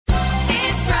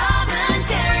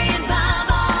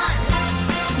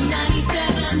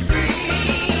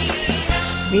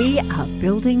We are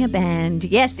building a band.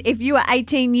 Yes, if you are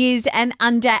 18 years and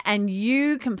under and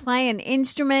you can play an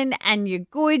instrument and you're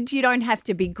good, you don't have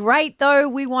to be great though.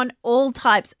 We want all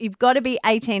types. You've got to be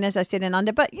 18, as I said, and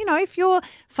under. But, you know, if you're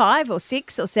 5 or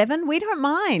 6 or 7, we don't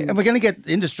mind. And we're going to get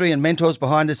industry and mentors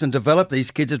behind us and develop these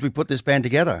kids as we put this band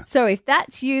together. So if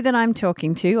that's you that I'm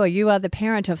talking to, or you are the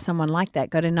parent of someone like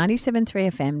that, go to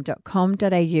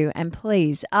 973fm.com.au and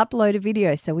please upload a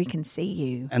video so we can see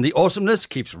you. And the awesomeness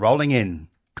keeps rolling in.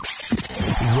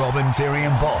 Robin, Terry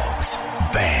and Bob's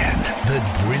band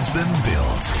that Brisbane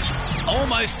built.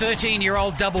 Almost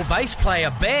 13-year-old double bass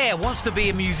player Bear wants to be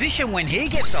a musician when he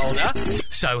gets older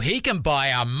so he can buy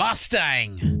a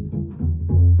Mustang.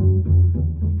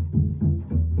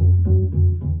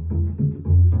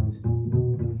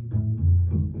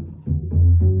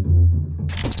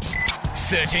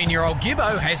 "13-year-old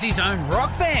Gibbo has his own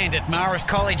rock band at Marist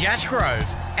College Ashgrove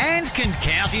and can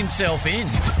count himself in.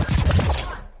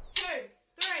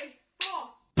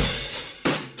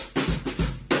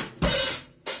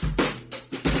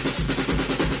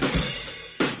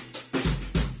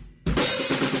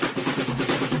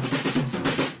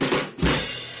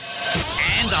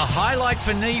 The highlight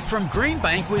for Neve from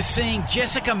Greenbank was seeing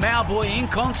Jessica Mauboy in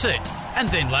concert and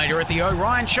then later at the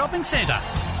Orion Shopping Centre.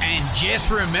 And Jess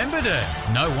remembered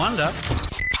her. No wonder.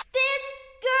 This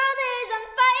girl is on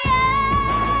fire.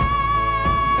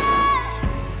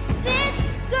 This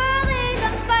girl is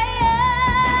on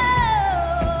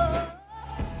fire.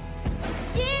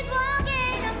 She's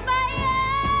walking on fire.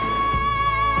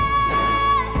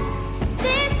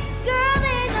 This girl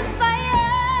is on fire.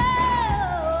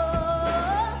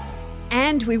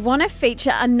 And we want to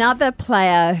feature another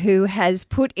player who has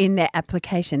put in their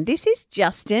application. This is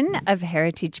Justin of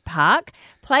Heritage Park,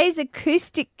 plays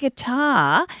acoustic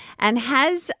guitar and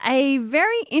has a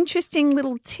very interesting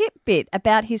little tidbit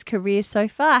about his career so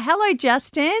far. Hello,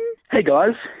 Justin. Hey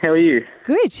guys, how are you?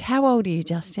 Good. How old are you,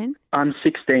 Justin? I'm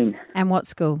 16. And what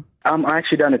school? I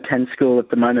actually don't attend school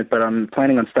at the moment, but I'm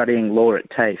planning on studying law at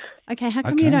TAFE. Okay, how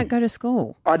come you don't go to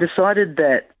school? I decided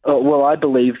that, I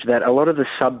believed that a lot of the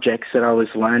subjects that I was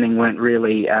learning weren't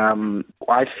really,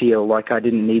 I feel like I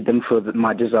didn't need them for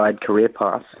my desired career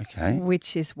path. Okay.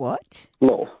 Which is what?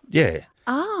 Law. Yeah.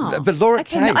 Oh. But law at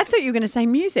okay, TAFE. no, I thought you were going to say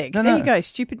music. No, there no. you go,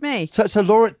 stupid me. So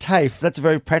law at TAFE, that's a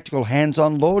very practical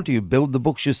hands-on law. Do you build the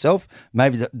books yourself?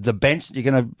 Maybe the bench that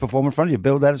you're going to perform in front of, you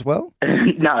build that as well?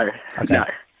 No, Okay. no.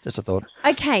 Just a thought.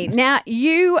 Okay, now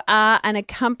you are an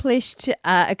accomplished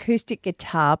acoustic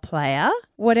guitar player.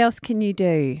 What else can you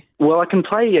do? Well, I can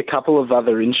play a couple of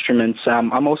other instruments.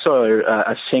 I'm also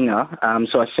a singer,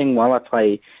 so I sing while I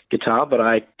play guitar, but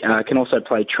I can also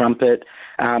play trumpet.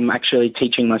 I'm actually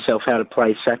teaching myself how to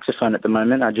play saxophone at the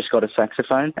moment. I just got a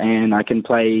saxophone, and I can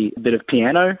play a bit of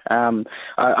piano. I'm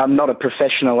not a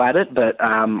professional at it, but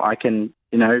I can,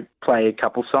 play a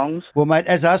couple songs. Well, mate,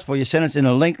 as asked for, you sent us in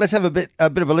a link. Let's have a bit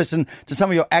of a listen to some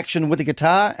of your action with the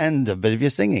guitar and a bit of your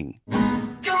singing.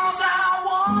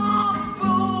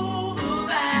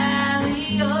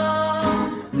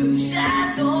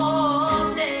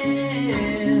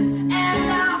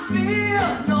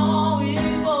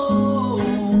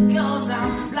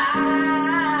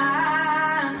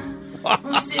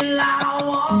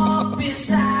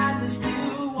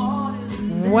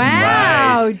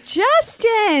 Wow,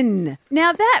 Justin!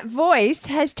 Now that voice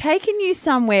has taken you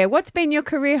somewhere. What's been your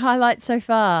career highlight so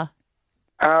far?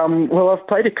 I've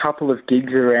played a couple of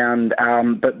gigs around,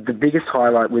 but the biggest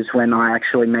highlight was when I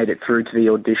actually made it through to the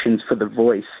auditions for The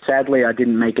Voice. Sadly, I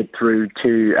didn't make it through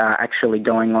to actually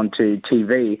going on to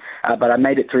TV, but I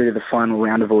made it through to the final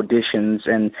round of auditions,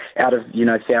 and out of,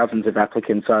 thousands of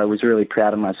applicants, I was really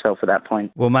proud of myself at that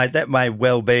point. Well, mate, that may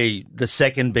well be the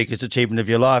second biggest achievement of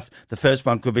your life. The first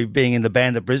one could be being in the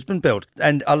band that Brisbane built.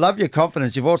 And I love your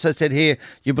confidence. You've also said here,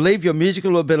 you believe your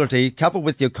musical ability, coupled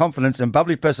with your confidence and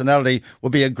bubbly personality,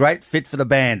 will be a great fit for the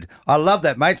band. I love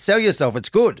that, mate. Sell yourself. It's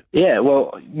good. Yeah,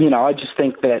 well, I just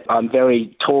think that I'm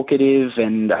very talkative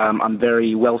and I'm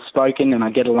very well-spoken and I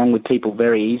get along with people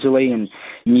very easily, and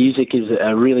music is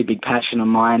a really big passion of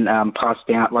mine, passed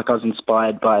out. Like, I was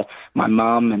inspired by my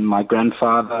mum and my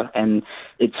grandfather, and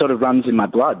it sort of runs in my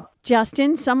blood.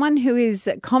 Justin, someone who is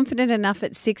confident enough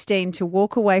at 16 to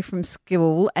walk away from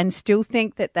school and still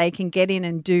think that they can get in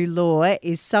and do law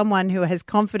is someone who has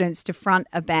confidence to front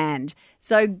a band.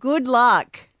 So good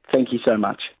luck. Thank you so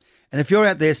much. And if you're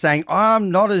out there saying, I'm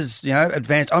not as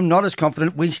advanced, I'm not as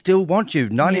confident, we still want you.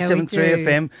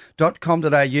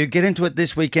 973fm.com.au. Get into it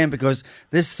this weekend because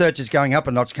this search is going up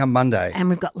a notch come Monday. And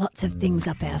we've got lots of things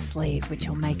up our sleeve which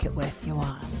will make it worth your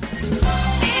while.